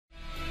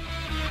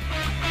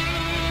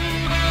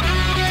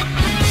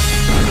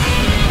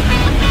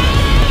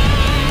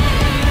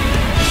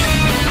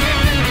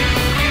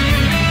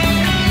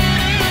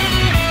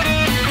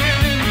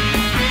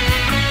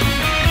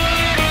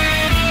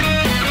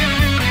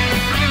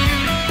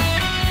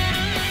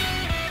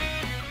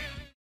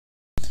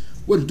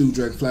What to do,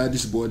 Dragonfly?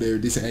 This your boy there.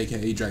 This is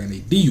AKA Dragon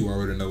AD. You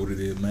already know what it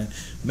is, man.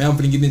 Man, I'm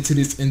gonna get into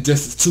this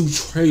Injustice 2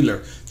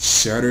 trailer,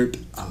 Shattered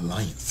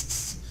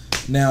Alliances.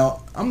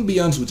 Now, I'm gonna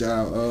be honest with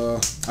y'all.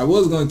 I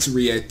was going to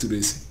react to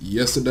this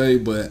yesterday,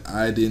 but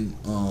I didn't.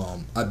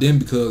 I didn't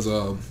because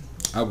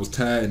I was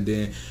tired, and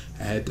then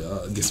I had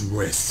to get some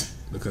rest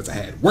because I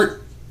had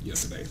work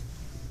yesterday,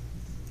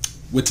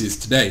 which is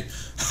today.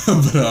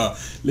 But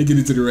let's get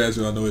into the rest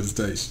without no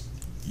hesitation.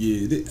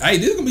 Yeah, hey,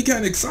 this is gonna be kind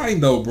of exciting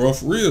though, bro.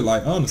 For real,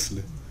 like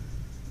honestly.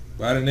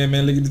 But other than that,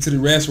 man, let's get into the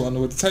rest without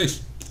no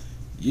hesitation.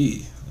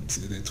 Yeah, let me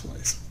say that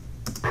twice.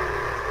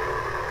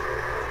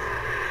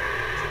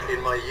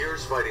 In my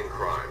years fighting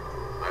crime,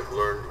 I've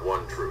learned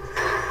one truth: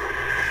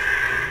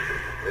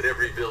 that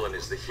every villain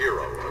is the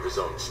hero of his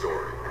own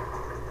story.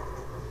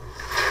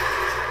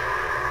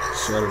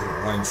 Shattered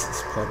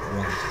Alliances Part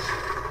 1.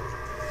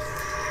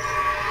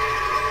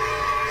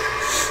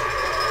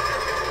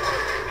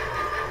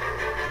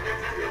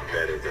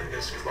 Better than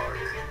this, Clark.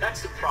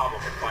 That's the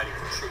problem with fighting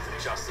for truth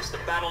and justice. The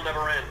battle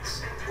never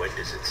ends. When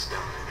does it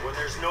stop? When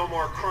there's no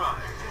more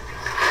crime.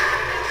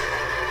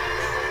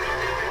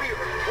 We are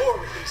at war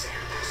with these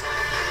animals.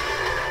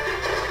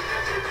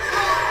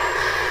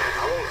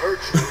 I won't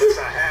hurt you unless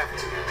I have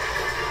to.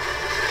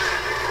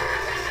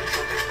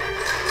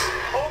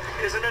 Hope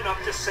isn't enough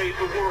to save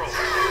the world.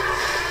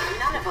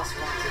 None of us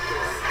wanted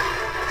this.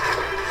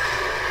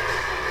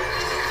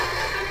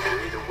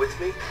 You're either with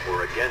me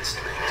or against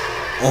me.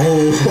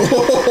 Oh!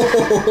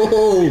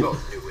 We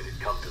both knew it had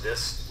come to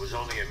this. It was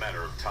only a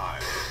matter of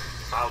time.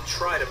 I'll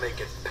try to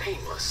make it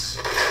painless.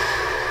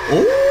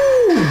 Oh!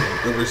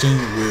 The regime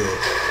will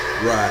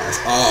rise.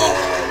 Oh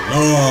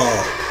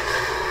no!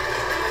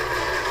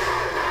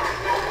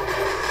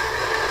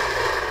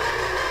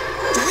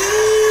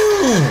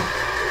 Damn!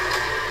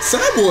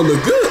 Cyborg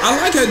look good. I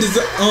like how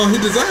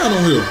his design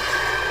on here.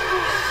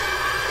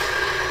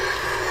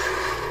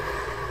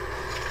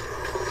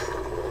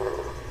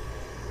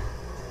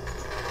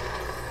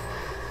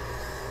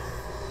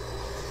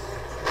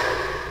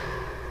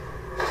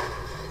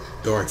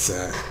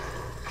 Darkseid.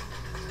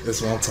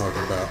 That's what I'm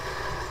talking about.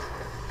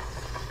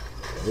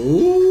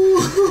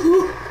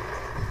 Ooh.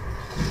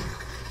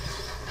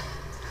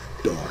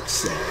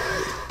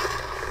 Darkseid.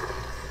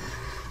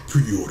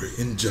 Pre-order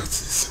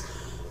Injustice.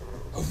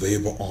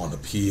 Available on the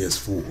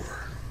PS4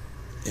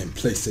 and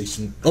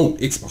PlayStation. Oh,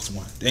 Xbox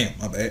One. Damn,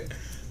 my bad.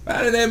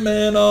 Out of that,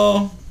 man.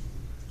 I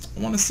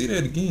want to see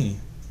that again,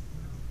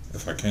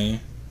 if I can.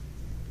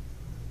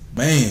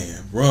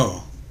 Man,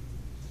 bro.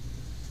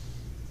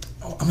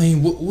 I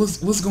mean,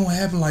 what's gonna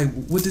happen? Like,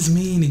 what does this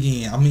mean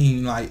again? I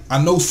mean, like,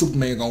 I know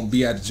Superman gonna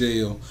be out of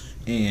jail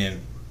and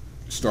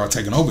start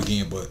taking over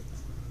again, but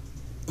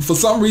for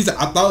some reason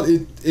I thought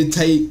it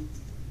take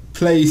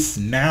place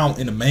now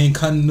in the main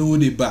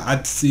continuity, but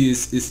I see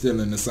it's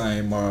still in the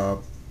same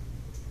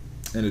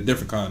in a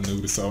different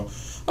continuity. So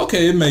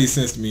okay, it made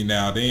sense to me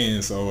now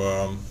then.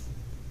 So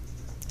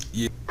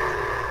yeah.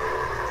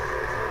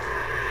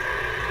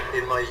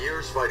 In my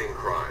years fighting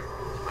crime,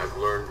 I've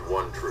learned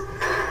one truth: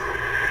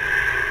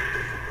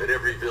 that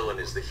every villain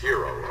is the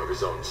hero of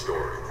his own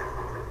story.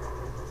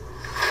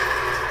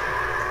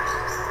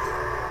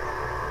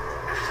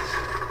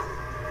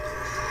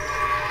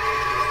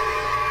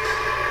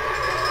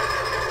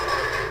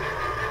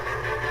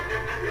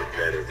 You're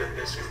better than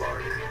this,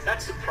 Clark.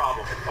 That's the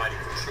problem with fighting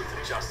for truth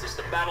and justice.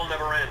 The battle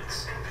never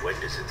ends. When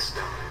does it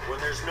stop? When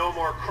there's no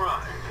more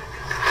crime.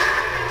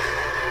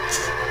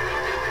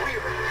 We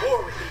are at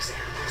war with these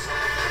animals.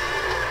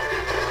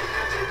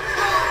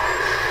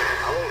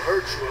 I won't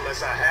hurt you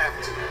unless I have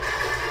to.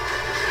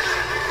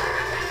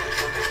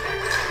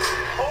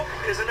 Hope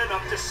isn't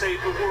enough to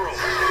save the world.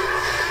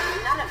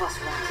 None of us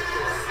wanted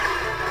this.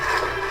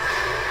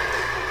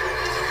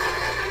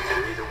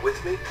 You're either with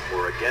me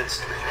or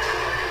against me.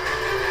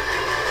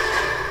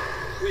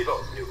 We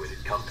both knew it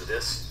had come to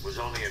this. It was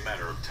only a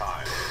matter of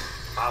time.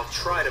 I'll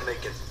try to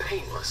make it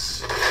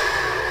painless.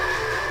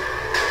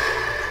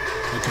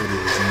 Okay,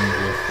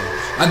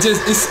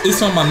 it's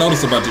something I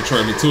noticed about the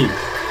trailer too.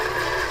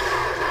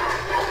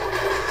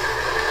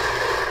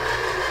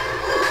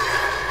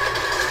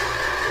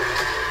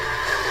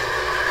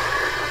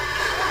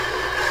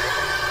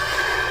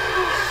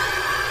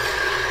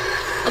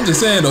 I'm just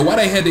saying though, why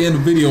they had to end the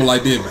video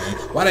like this, man?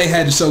 Why they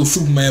had to show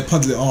Superman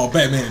punching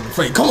Batman in the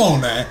face? Come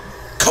on now,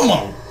 come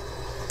on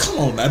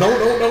now,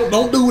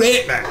 don't do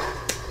that now.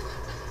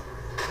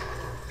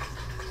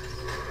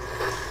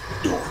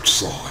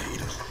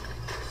 Darkseid.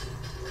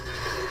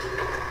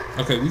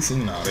 Okay, we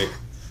seen all that.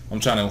 I'm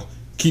trying to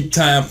keep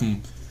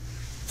time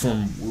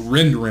from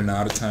rendering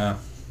all the time.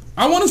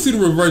 I want to see the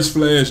Reverse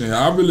Flash in here.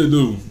 I really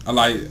do. I'd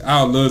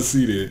love to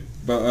see that.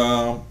 But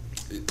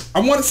I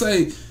want to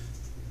say,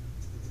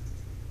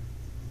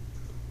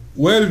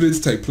 where did this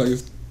take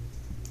place?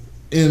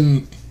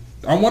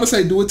 I want to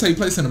say, do it take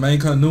place in the main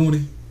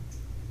continuity?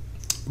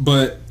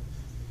 But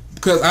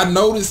because I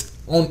noticed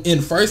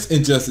in first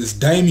Injustice,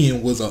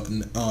 Damian was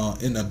an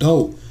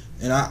adult,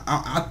 and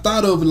I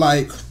thought of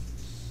like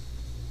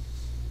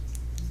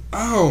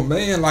Oh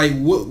man, like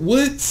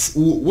what's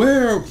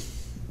going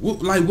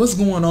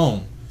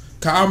on?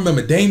 Cause I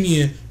remember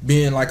Damian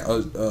being like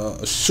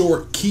a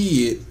short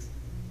kid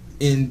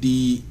in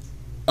the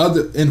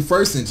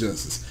first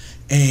Injustice,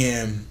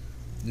 and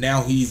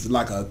now he's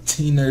like a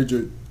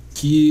teenager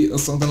kid or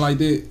something like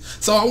that.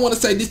 So I want to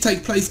say this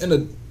takes place in a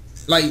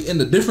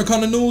different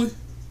continuity,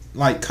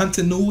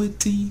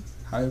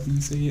 however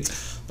you say it.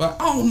 But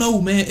I don't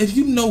know, man. If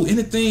you know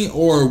anything,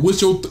 or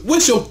what's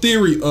your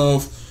theory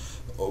of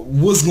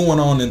what's going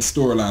on in the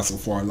storyline so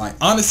far? Like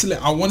honestly,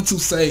 I wanted to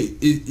say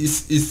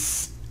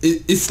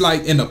it's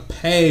like in the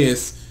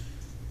past,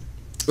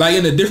 like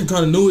in a different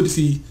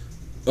continuity,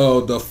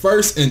 the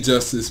first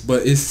Injustice,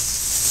 but it's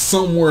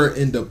somewhere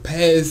in the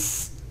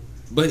past.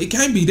 But it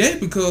can't be that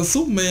because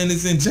Superman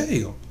is in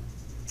jail.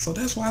 So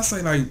that's why I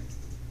say, like,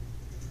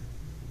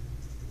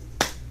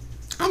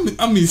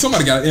 I mean,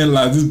 somebody gotta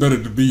analyze this better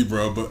than me,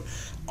 bro. But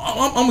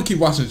I'm gonna keep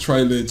watching the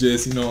trailer and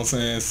just, you know what I'm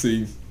saying,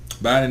 see.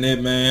 Better than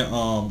that, man,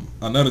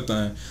 another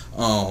thing,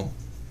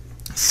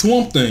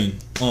 Swamp Thing,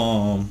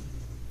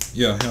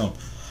 yeah, him.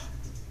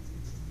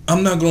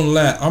 I'm not gonna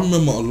lie, I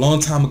remember a long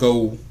time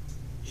ago,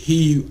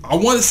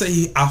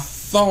 I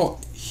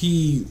thought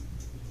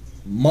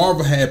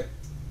Marvel had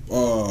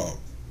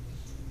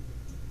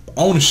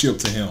ownership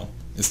to him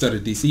instead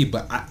of DC,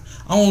 but I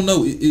don't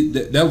know,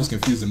 that was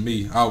confusing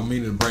me. I was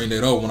meaning to bring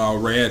that up when I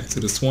read to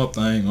the Swamp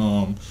Thing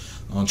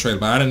trailer.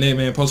 But other than that,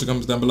 man, post your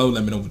comments down below,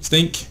 let me know what you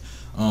think.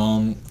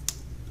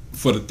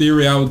 For the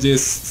theory I was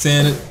just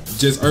saying it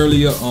just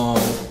earlier,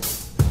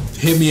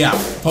 hit me out.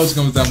 Post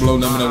your comments down below,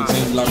 let me know what you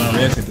think. Like my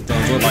reaction, hit the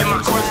thumbs up, like,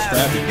 comment,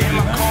 subscribe if you did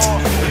not.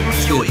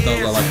 Still hit the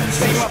thumbs up, like, comment,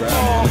 subscribe.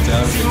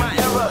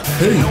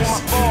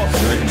 Peace.